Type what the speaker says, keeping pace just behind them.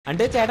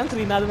അണ്ട് ചേട്ടൻ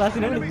ശ്രീനാഥ്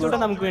ബാസിനെ വിളിച്ചോട്ടെ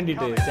നമുക്ക്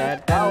വേണ്ടിട്ട്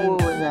ചേട്ടൻ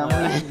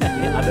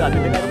അത്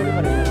അതിന്റെ കാര്യം കൂടി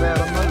പറയാം.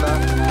 വേറൊന്നുമല്ല,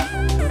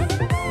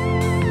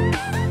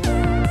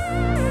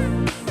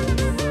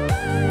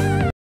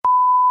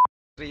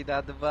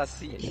 ശ്രീനാഥ്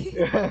ബാസി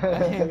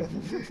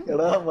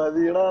എടാ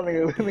മതിയടാ,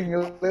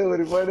 നിങ്ങള്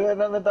ഒരുപാട്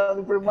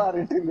ഇപ്പോഴും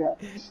മാറിയിട്ടില്ല.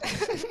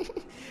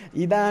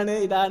 ഇതാണ്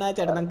ആ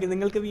ചേട്ടൻ.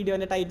 നിങ്ങൾക്ക്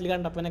വീഡിയോന്റെ ടൈറ്റിൽ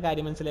കണ്ടപ്പോൾ തന്നെ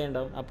കാര്യം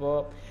മനസ്സിലായിണ്ടാവും. അപ്പോൾ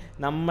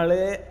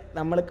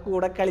നമ്മള്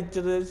കൂടെ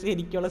കളിച്ചത്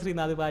ശരിക്കുള്ള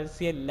ശ്രീനാഥ്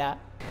ബാസി അല്ല.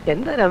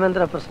 എന്താ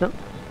രാമേന്ദ്ര പ്രശ്നം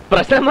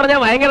പറഞ്ഞാൽ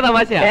ഭയങ്കര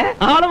തമാശയാ,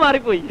 ആള്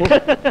മാറിപ്പോയി.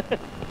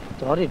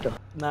 സോറി ട്ടോ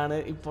എന്നാണ്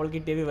ഇപ്പോൾ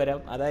കിട്ടിയ വിവരം.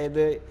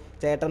 അതായത്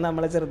ചേട്ടൻ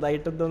നമ്മളെ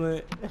ചെറുതായിട്ടൊന്ന്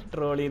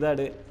ട്രോൾ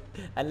ചെയ്താണ്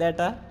അല്ല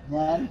ഏട്ടാ?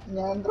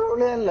 ഞാൻ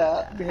ട്രോളിയല്ല,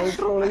 നിങ്ങൾ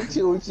ട്രോളിൽ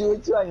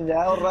ചോദിച്ചു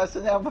ഞാൻ ഒരു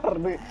പ്രാവശ്യം ഞാൻ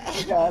പറഞ്ഞു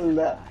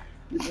ഞാനല്ല.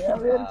 പിന്നെ ഞാൻ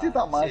വിചാരിച്ച്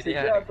തമാശ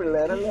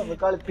പിള്ളേരല്ലേ ഒന്ന്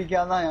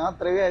കളിപ്പിക്കാന്നാ ഞാൻ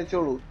അത്രേ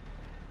വിചാരിച്ചോളൂ.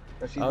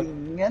 പക്ഷെ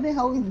ഇങ്ങനെ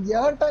ഇന്ത്യ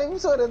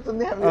ടൈംസ്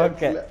വരെത്തുന്ന ഞാൻ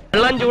വിചാരിച്ചില്ല.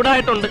 വെള്ളം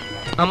ചൂടായിട്ടുണ്ട്,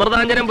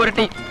 അമൃതാഞ്ജനം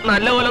പുരട്ടി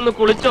നല്ലപോലെ ഒന്ന്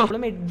കുളിച്ചോ.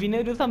 എഡ്വിന്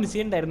ഒരു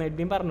സംശയം ഉണ്ടായിരുന്നു.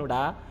 എഡ്വിൻ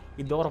പറഞ്ഞൂടാ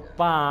ഇത്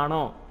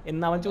ഉറപ്പാണോ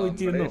എന്ന് അവൻ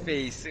ചോദിച്ചിരുന്നു.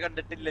 ഫേസ്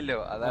കണ്ടിട്ടില്ലല്ലോ,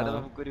 അതാണ്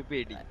നമുക്കൊരു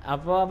പേടി.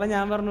 അപ്പൊ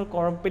ഞാൻ പറഞ്ഞു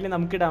കുഴപ്പമില്ല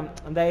നമുക്കിടാം.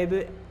 അതായത്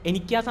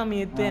എനിക്ക് ആ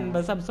സമയത്ത്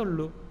 80 സബ്സ്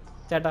ഉള്ളൂ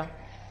ചേട്ടാ,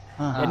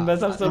 80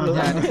 സബ്സ് ഉള്ളൂ.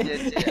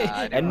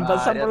 80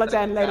 സബുള്ള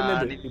ചാനലായിരുന്നു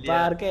ഇത്. ഇപ്പൊ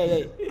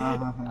ആർക്കായി.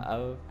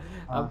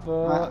 അപ്പോ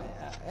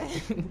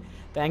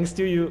താങ്ക്സ്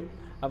ടു യു.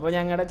 അപ്പൊ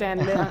ഞങ്ങളുടെ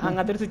ചാനല്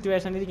അങ്ങനത്തെ ഒരു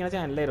സിറ്റുവേഷനിൽ ഇരിക്കുന്ന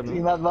ചാനലായിരുന്നു.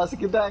 ശ്രീനാഥ്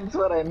ബാസിക്ക് താങ്ക്സ്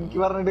പറയാം, എനിക്ക്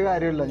പറഞ്ഞിട്ട്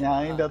കാര്യമില്ല, ഞാൻ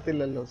ഇതിന്റെ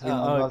അകത്തില്ലല്ലോ.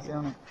 ശ്രീനാഥ്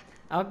ബാസിയാണ്.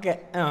 ഓക്കെ.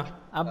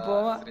 അപ്പോ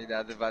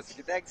ശ്രീനാഥ്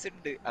ബാസിക്ക് താങ്ക്സ്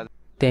ഉണ്ട്.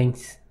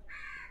 താങ്ക്സ്.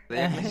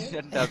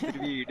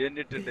 വീഡിയോ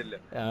ഇട്ടിട്ടുണ്ടല്ലോ.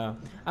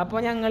 അപ്പൊ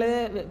ഞങ്ങള്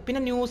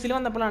പിന്നെ ന്യൂസിൽ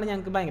വന്നപ്പോഴാണ്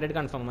ഞങ്ങൾക്ക് ഭയങ്കരമായിട്ട്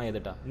കൺഫേം ആയത്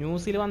കേട്ടോ.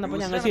 ന്യൂസിൽ വന്നപ്പോ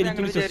ഞങ്ങൾ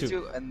ശരിക്കും വിശ്വസിച്ചു,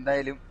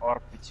 എന്തായാലും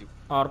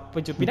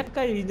ഉറപ്പിച്ചു. പിന്നെ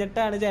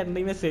കഴിഞ്ഞിട്ടാണ്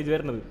ചേട്ടന്റെ ഈ മെസ്സേജ്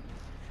വരുന്നത്.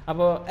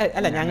 അപ്പൊ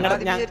അല്ല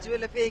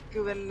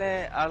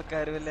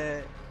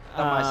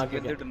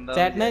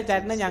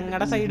ചേട്ടന്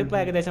ഞങ്ങളുടെ സൈഡ് ഇപ്പൊ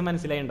ഏകദേശം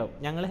മനസ്സിലായിണ്ടാവും.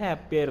 ഞങ്ങൾ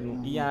ഹാപ്പി ആയിരുന്നു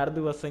ഈ 6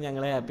 ദിവസം.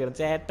 ഞങ്ങൾ ഹാപ്പി ആയിരുന്നു.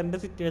 ചേട്ടന്റെ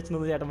സിറ്റുവേഷൻ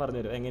ഒന്ന് ചേട്ടൻ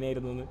പറഞ്ഞുതരും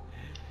എങ്ങനെയായിരുന്നു?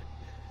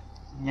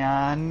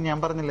 ഞാൻ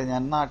പറഞ്ഞില്ല,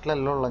 ഞാൻ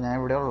നാട്ടിലല്ല ഉള്ള, ഞാൻ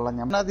ഇവിടെ ഉള്ള.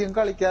 ഞാൻ അധികം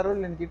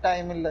കളിക്കാറില്ല, എനിക്ക്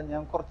ടൈമില്ല.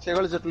 ഞാൻ കുറച്ചേ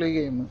കളിച്ചിട്ടുള്ള ഈ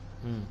ഗെയിം.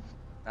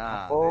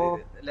 അപ്പോ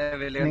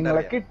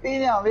നിങ്ങളെ കിട്ടി.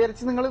 ഞാൻ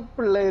വിചാരിച്ചു നിങ്ങൾ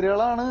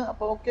പിള്ളേരുകളാണ്.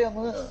 അപ്പൊ ഓക്കെ,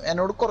 ഒന്ന്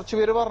എന്നോട് കുറച്ച്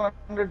പേര്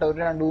പറഞ്ഞിട്ടുണ്ട് കേട്ടോ, ഒരു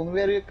 2-3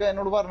 പേരൊക്കെ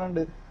എന്നോട്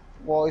പറഞ്ഞിട്ടുണ്ട്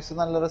വോയിസ്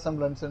നല്ല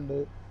റിസംബ്ലൻസ് ഉണ്ട്,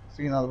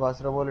 ശ്രീനാഥ്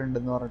ബാസിയുടെ പോലെ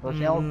ഉണ്ടെന്ന് പറഞ്ഞിട്ട്.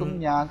 പക്ഷെ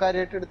ഞാൻ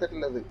കാര്യമായിട്ട്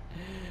എടുത്തിട്ടില്ലത്.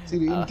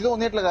 എനിക്ക്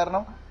തോന്നിയിട്ടില്ല,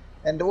 കാരണം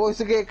എന്റെ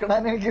വോയിസ്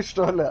കേൾക്കണാൻ എനിക്ക്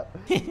ഇഷ്ടമല്ല.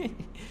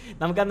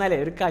 നമുക്ക് എന്നാലേ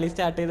ഒരു കളി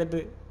സ്റ്റാർട്ട്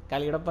ചെയ്തിട്ട്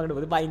കളിയുടെ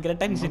പങ്കെടുപ്പ് ഭയങ്കര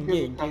ടെൻഷൻ,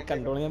 എനിക്ക്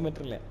കൺട്രോൾ ചെയ്യാൻ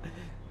പറ്റില്ല.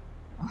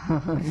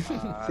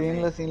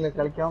 സീനില്ല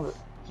കളിക്കാൻ.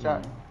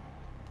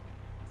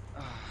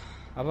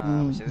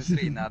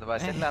 ശ്രീനാഥ്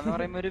ബാസി അല്ലാന്ന്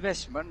പറയുമ്പോ ഒരു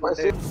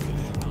വിഷമമുണ്ട്.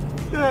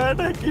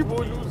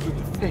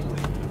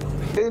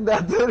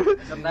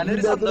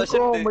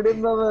 കോമഡി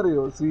എന്താന്ന്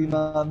അറിയോ?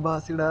 ശ്രീനാഥ്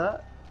ബാസിയുടെ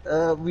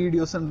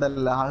വീഡിയോസ്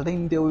ഉണ്ടല്ലോ, ആളുടെ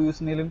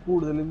ഇന്റർവ്യൂസിനേലും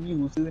കൂടുതലും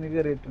വ്യൂസ് ഇതിന്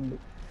കയറിയിട്ടുണ്ട്.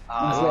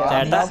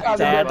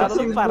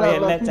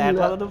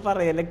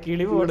 പറയല്ലേ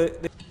കിളിപോട്.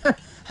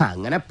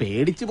 അങ്ങനെ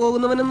പേടിച്ചു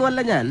പോകുന്നവനൊന്നും അല്ല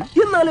ഞാൻ,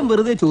 എന്നാലും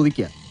വെറുതെ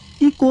ചോദിക്കാം,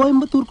 ഈ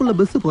കോയമ്പത്തൂർക്കുള്ള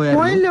ബസ്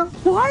പോയാലോ?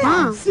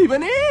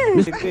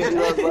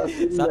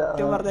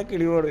 സത്യം പറഞ്ഞ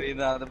കിളിപോട്.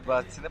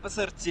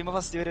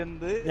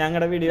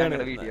 ഞങ്ങളുടെ വീഡിയോ ആണ്.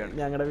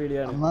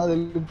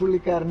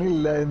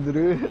 പുള്ളിക്കാരനില്ല,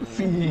 എന്തൊരു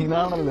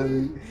സീനാണല്ലോ.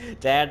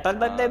 ചേട്ടൻ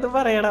തന്നെ ഇത്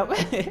പറയണം,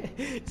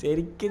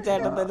 ശരിക്കും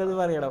ചേട്ടൻ തന്നെ ഇത്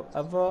പറയണം.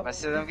 അപ്പൊ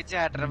പക്ഷെ നമുക്ക്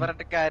ചേട്ടനെ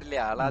പറഞ്ഞിട്ട് കാര്യമില്ല,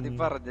 ആളാദ്യം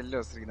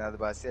പറഞ്ഞല്ലോ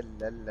ശ്രീനാഥ് ബാസി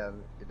അല്ല.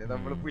 പിന്നെ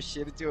നമ്മള് പുഷ്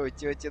ചെയ്ത്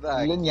ചോദിച്ചതാ.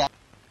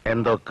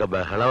 എന്തൊക്കെ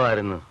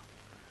ബഹളമായിരുന്നു.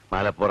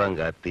 മലപ്പുറം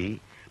കത്തി,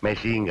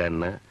 മെഷീൻ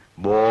ഗണ്ണ്,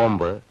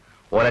 ബോംബ്,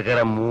 ഒലക്കര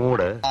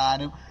മൂട്.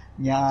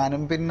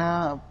 ഞാനും പിന്നെ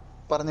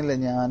പറഞ്ഞില്ല,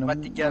 ഞാനും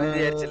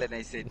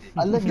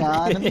അല്ല,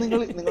 ഞാനും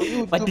നിങ്ങൾ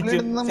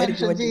യൂട്യൂബിലിടുന്ന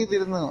മെൻഷൻ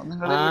ചെയ്തിരുന്നു.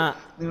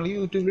 നിങ്ങൾ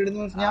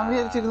യൂട്യൂബിലിടുന്ന ഞാൻ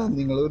വിചാരിച്ചിരുന്നു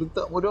നിങ്ങൾ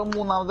ഒരു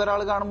മൂന്നാമത്തെ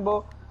ഒരാൾ കാണുമ്പോ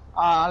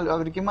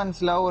അവർക്ക്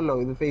മനസ്സിലാവുമല്ലോ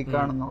ഇത് ഫേക്ക്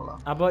ആണെന്നുള്ള.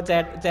 അപ്പൊ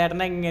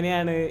ചേട്ടൻ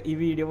എങ്ങനെയാണ് ഈ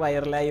വീഡിയോ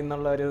വൈറലായി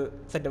എന്നുള്ള ഒരു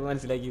സെറ്റപ്പ്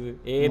മനസ്സിലാക്കിയത്?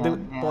 ഏത്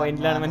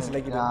പോയിന്റിലാണ്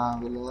മനസ്സിലാക്കിയത്?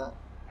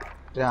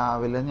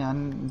 രാവിലെ ഞാൻ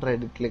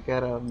റെഡിറ്റിൽ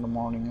കയറാറുണ്ട്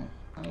മോർണിംഗ്,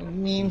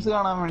 മീംസ്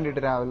കാണാൻ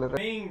വേണ്ടിട്ട്. രാവിലെ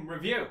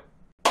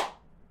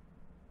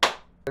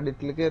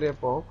റെഡിറ്റിൽ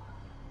കയറിയപ്പോ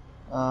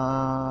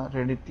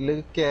റെഡിറ്റില്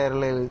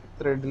കേരളയില്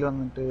ത്രെഡിൽ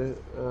വന്നിട്ട്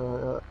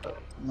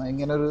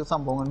ഇങ്ങനെ ഒരു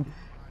സംഭവം,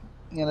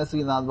 ഇങ്ങനെ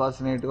ശ്രീനാഥ്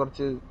ബാസിനായിട്ട്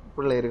കുറച്ച്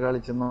പിള്ളേര്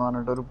കളിച്ചെന്ന്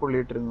പറഞ്ഞിട്ട് ഒരു പുള്ളി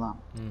ഇട്ടിരുന്നതാണ്.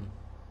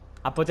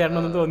 അപ്പൊ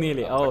ചേട്ടനൊന്നും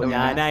തോന്നിയില്ലേ ഓ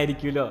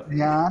ഞാനായിരിക്കുമല്ലോ?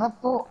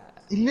 ഞാനപ്പോ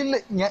ഇല്ലില്ല,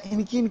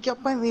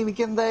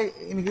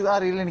 എനിക്ക്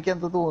അറിയില്ല എനിക്ക്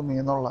എന്താ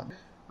തോന്നിയെന്നുള്ള.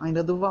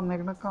 അതിന്റെ അത്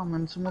വന്നേക്കുന്ന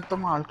കമന്റ്സ്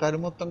മൊത്തം ആൾക്കാർ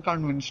മൊത്തം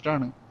കൺവിൻസ്ഡ്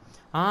ആണ്.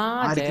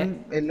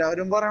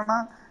 എല്ലാവരും പറയണ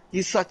ഈ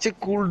സച്ച് എ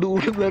കൂൾ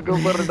ഡൂഡ് എന്നൊക്കെ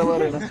പറഞ്ഞിട്ട്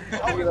പറയണ.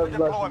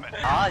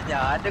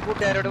 ഞാൻ എന്റെ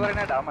കൂട്ടുകാരോട്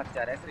പറയണേടാ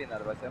മച്ചാനെ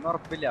ശ്രീനാഥ് ബാസി എന്ന്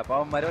ഉറപ്പില്ല. അപ്പൊ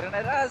അവന്മാര് പറയണ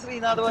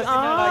ശ്രീനാഥ് ബാസി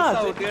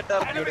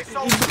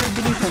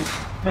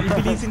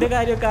ഇബിലീസിന്റെ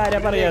കാര്യമൊക്കെ ആരാ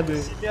പറയാത്?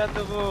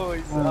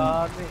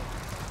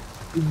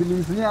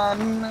 ഇബിലീസ് ഞാൻ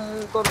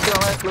കുറച്ച്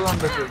തവണ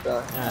കണ്ടിട്ടാ.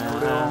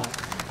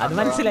 അത്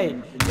മനസ്സിലായി.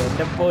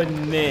 എന്റെ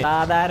പൊന്ന്,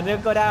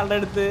 സാധാരണയൊക്കെ ഒരാളുടെ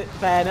അടുത്ത്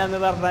ഫാനാന്ന്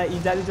പറഞ്ഞ ഈ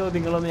ജാതി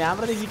ചോദ്യങ്ങളൊന്നും ഞാൻ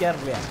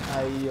പ്രതീക്ഷിക്കാറില്ല.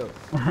 അയ്യോ.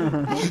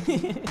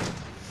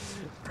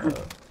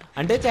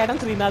 അണ്ട് ചേട്ടൻ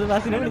ശ്രീനാഥ്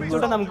വാസിനെ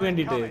വിളിച്ചോട്ടെ നമുക്ക്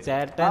വേണ്ടിട്ട്.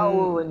 ചേട്ടൻ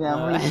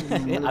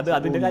അത്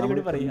അതിന്റെ കാര്യം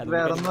കൂടി പറയും.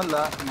 വേറൊന്നുമല്ല,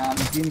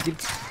 എനിക്ക്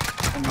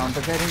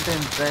ഒന്നാമത്തെ കാര്യം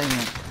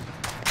ടെൻഷനായിരുന്നു,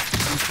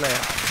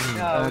 മനസ്സിലായോ?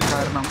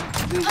 കാരണം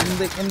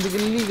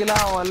എന്തെങ്കിലും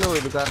ലീഗലാവാലോ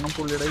ഇത്. കാരണം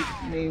പുള്ളിയുടെ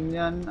നെയിം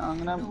ഞാൻ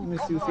അങ്ങനെ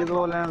മിസ്യൂസ് ചെയ്ത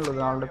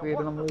പോലെയാണുള്ളത്. ആളുടെ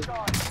പേര് നമ്മൾ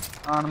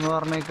ആണെന്ന്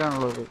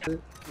പറഞ്ഞേക്കാണുള്ളത്.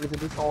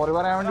 വിളിച്ചിട്ട് സോറി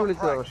പറയാൻ വേണ്ടി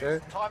വിളിച്ചതാ. പക്ഷെ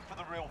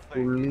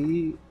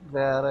പുള്ളി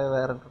വേറെ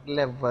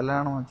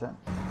ലെവലാണ് മച്ചാൻ.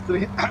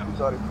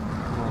 സോറി,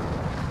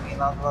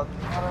 ശ്രീനാഥ് വാസി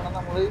എന്ന് പറയുന്നത്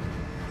നമ്മള്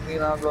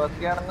ശ്രീനാഥ്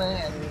വാസിയാണെന്ന്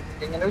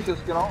എങ്ങനെ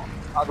വിശ്വസിക്കണോ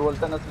അതുപോലെ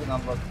തന്നെ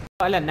ശ്രീനാഥ് വാസി.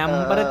 അല്ല,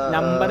 നമ്പർ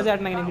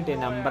ചേട്ടൻ എങ്ങനെ കിട്ടിയ?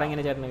 നമ്പർ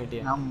എങ്ങനെ ചേട്ടനെ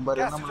കിട്ടിയ? നമ്പർ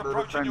നമ്മുടെ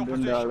ഒരു ഫ്രണ്ട്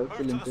ഉണ്ട്, ആള്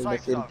ഫിലിം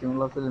ഫീൽഡ്,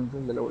 ശരിക്കുമുള്ള ഫിലിം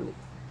ഫീൽഡിലെ പുള്ളി.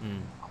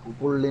 അപ്പൊ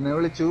പുള്ളിനെ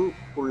വിളിച്ചു.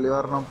 പുള്ളി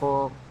പറഞ്ഞപ്പോ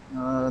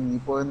നീ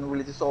പോയെന്ന്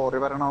വിളിച്ച് സോറി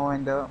പറയണോ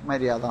അതിന്റെ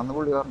മര്യാദ എന്ന്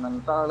പുള്ളി പറഞ്ഞു.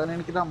 എന്നിട്ട് ആളിനെ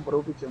എനിക്ക് നമ്പർ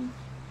ഒപ്പിച്ചു.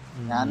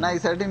 ഞാൻ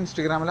നൈസായിട്ട്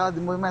ഇൻസ്റ്റഗ്രാമിൽ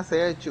ആദ്യം പോയി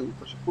മെസ്സേജ് അയച്ചു.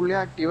 പക്ഷെ പുള്ളി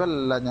ആക്റ്റീവ്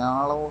അല്ല. ഞാൻ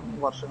ആളെ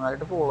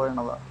വർഷങ്ങളായിട്ട് ഫോളോ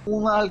ചെയ്യണതാ.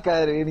 3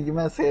 ആൾക്കാര് എനിക്ക്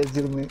മെസ്സേജ്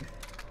അയച്ചിരുന്നു.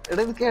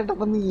 എടാ ഇത്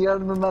കേട്ടപ്പോ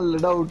നീയാണെന്ന് നല്ല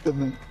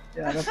ഡൗട്ടെന്ന്.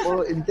 ഞാനപ്പോ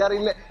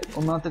എനിക്കറിയില്ല.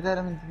 ഒന്നാമത്തെ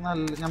കാര്യം എനിക്ക്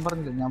ഞാൻ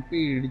പറഞ്ഞില്ല, ഞാൻ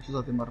പേടിച്ചു.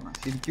 സത്യം പറഞ്ഞ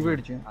ശരിക്കും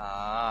പേടിച്ചു.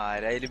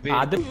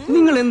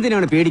 നിങ്ങൾ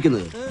എന്തിനാണ്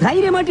പേടിക്കുന്നത്?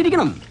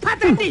 ധൈര്യമായിട്ടിരിക്കണം.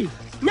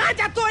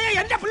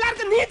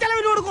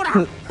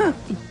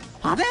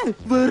 അതെ,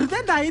 വെറുതെ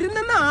ധൈര്യം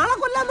തന്നെ ആളെ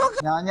കൊല്ലാൻ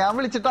നോക്ക. ഞാൻ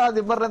വിളിച്ചിട്ട്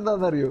ആദ്യം പറഞ്ഞ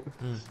എന്താണെന്നറിയോ?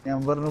 ഞാൻ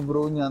പറഞ്ഞു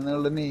ബ്രോ ഞാൻ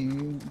നിങ്ങളുടെ നെയിം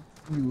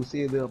യൂസ്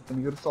ചെയ്ത്, അപ്പൊ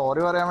എനിക്കൊരു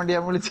സോറി പറയാൻ വേണ്ടി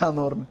ഞാൻ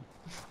വിളിച്ചാന്ന് പറഞ്ഞു.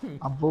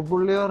 അപ്പൊ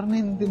പുള്ളി പറഞ്ഞു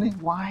എന്തിന്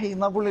വായി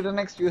എന്നാ പുള്ളിയുടെ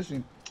നെക്സ്റ്റ്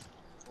ക്വസ്റ്റ്യൻ.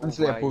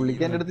 മനസ്സിലായി?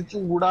 പുള്ളിക്ക് എന്റെ അടുത്ത്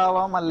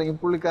ചൂടാവാം, അല്ലെങ്കിൽ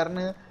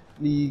പുള്ളിക്കാരന്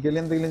ലീഗൽ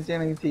എന്തെങ്കിലും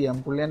ചെയ്യണമെങ്കിൽ ചെയ്യാം.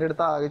 പുള്ളി എന്റെ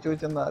അടുത്ത് ആകെ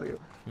ചോദിച്ചെന്താ അറിയോ?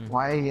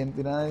 വായി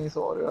എന്തിനാ ഈ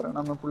സോറി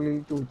പറയണമെന്ന് പുള്ളി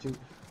ചോദിച്ചു.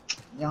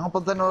 ഞാൻ അപ്പൊ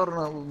തന്നെ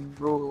പറഞ്ഞു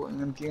ബ്രോ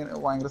എനിക്ക്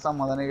ഭയങ്കര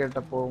സമാധാനം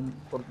കേട്ടപ്പോ.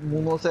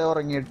 3 ദിവസം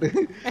ഉറങ്ങിയിട്ട്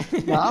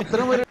ഞാൻ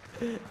അത്രയും ഒരു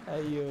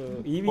അയ്യോ,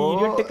 ഈ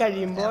വീഡിയോ ഇട്ട്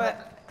കഴിയുമ്പോ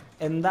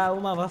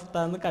എന്താവും അവസ്ഥ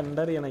എന്ന്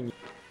കണ്ടറിയണമെങ്കിൽ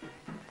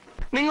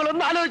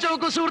നിങ്ങളൊന്ന് ആലോചിച്ച്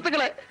നോക്കൂ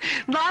സുഹൃത്തുക്കളെ.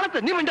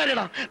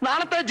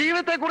 നാളത്തെ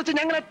ജീവിതത്തെ കുറിച്ച്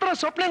ഞങ്ങൾ എത്ര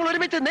സ്വപ്നങ്ങൾ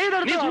ഒരുമിച്ച്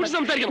നെയ്തെടുത്തു.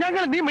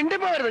 ഞങ്ങൾ നീ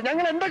മിണ്ടിപ്പോകരുത്.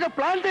 ഞങ്ങൾ എന്തൊക്കെ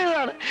പ്ലാൻ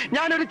ചെയ്തതാണ്.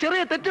 ഞാനൊരു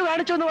ചെറിയ തെറ്റ്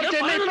കാണിച്ചു എന്ന്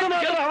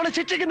പറഞ്ഞാൽ അവളെ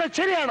ശിക്ഷിക്കുന്നത്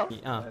ശരിയാണോ?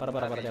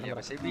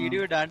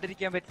 വീഡിയോ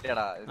ഇടാണ്ടിരിക്കാൻ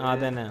പറ്റില്ലടാ.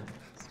 അതന്നെ,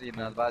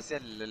 ശ്രീനാഥ് വാസി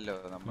അല്ലല്ലോ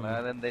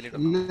നമ്മളെന്തായാലും.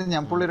 ഇല്ല,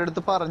 ഞാൻ പുള്ളിയുടെ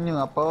അടുത്ത് പറഞ്ഞു.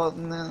 അപ്പൊ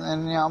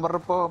ഞാൻ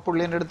പറഞ്ഞപ്പോ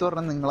പുള്ളി എന്റെ അടുത്ത്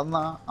പറഞ്ഞു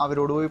നിങ്ങളെന്നാ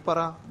അവരോട് പോയി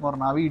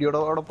പറഞ്ഞു. ആ വീഡിയോയുടെ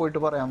അവിടെ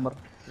പോയിട്ട് പറയാൻ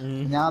പറഞ്ഞു.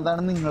 ഞാൻ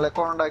അതാണ് നിങ്ങളെ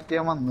കോണ്ടാക്ട്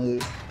ചെയ്യാൻ വന്നത്.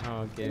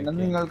 പിന്നെ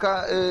നിങ്ങൾക്ക്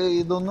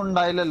ഇതൊന്നും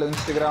ഉണ്ടായില്ലല്ലോ,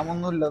 ഇൻസ്റ്റഗ്രാം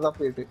ഒന്നും ഇല്ല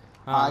തപ്പിയിട്ട്.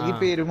 ആകെ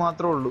പേര്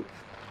മാത്രമേ ഉള്ളൂ.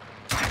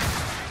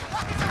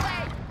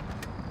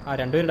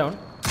 രണ്ടുപേരും ഡൗൺ,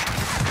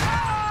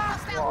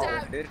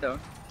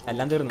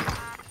 എല്ലാം തീർന്നു.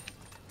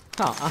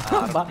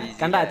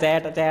 കണ്ട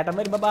ചേട്ടൻ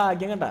വരുമ്പോ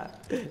ഭാഗ്യം കണ്ട.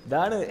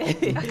 ഇതാണ്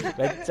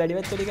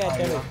വെച്ചടി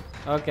കയറ്റാണ്.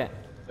 ഓക്കെ,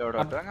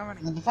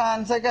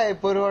 ഫാൻസ് ഒക്കെ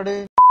ഇപ്പൊ ഒരുപാട്.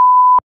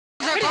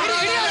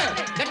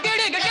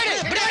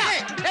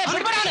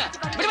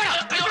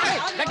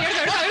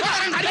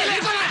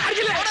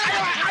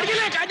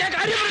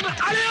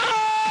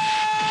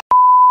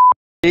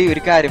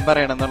 ഒരു കാര്യം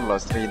പറയണമെന്നുള്ളൂ,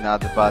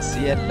 ശ്രീനാഥ്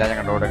വാസി അല്ല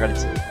ഞങ്ങളുടെ കൂടെ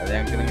കളിച്ചത്. അത്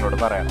ഞങ്ങൾക്ക് നിങ്ങളോട്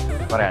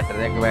പറയാണ്ടത്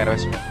ഞങ്ങൾക്ക് വേറെ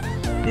വിഷമം.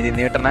 ഇതിന്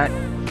കിട്ടുന്ന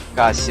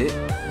കാശ്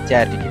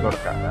ചാരിറ്റിക്ക്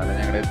കൊടുക്കാം. അതാണ്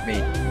ഞങ്ങളുടെ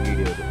മെയിൻ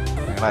വീഡിയോയിൽ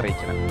ഞങ്ങൾ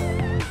അറിയിക്കണം.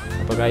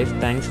 അപ്പോൾ ഗൈസ്,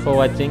 താങ്ക്സ് ഫോർ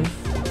വാച്ചിങ്.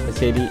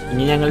 ശരി,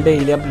 ഇനി ഞങ്ങൾ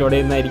ഡെയിലി അപ്ലോഡ്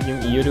ചെയ്യുന്നതായിരിക്കും.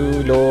 ഈ ഒരു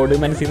ലോഡ്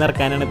മനസ്സിൽ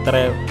നിറക്കാനാണ്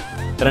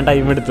ഇത്രയും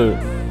ടൈം എടുത്തത്.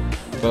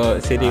 അപ്പോൾ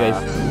ശരി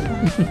ഗൈസ്.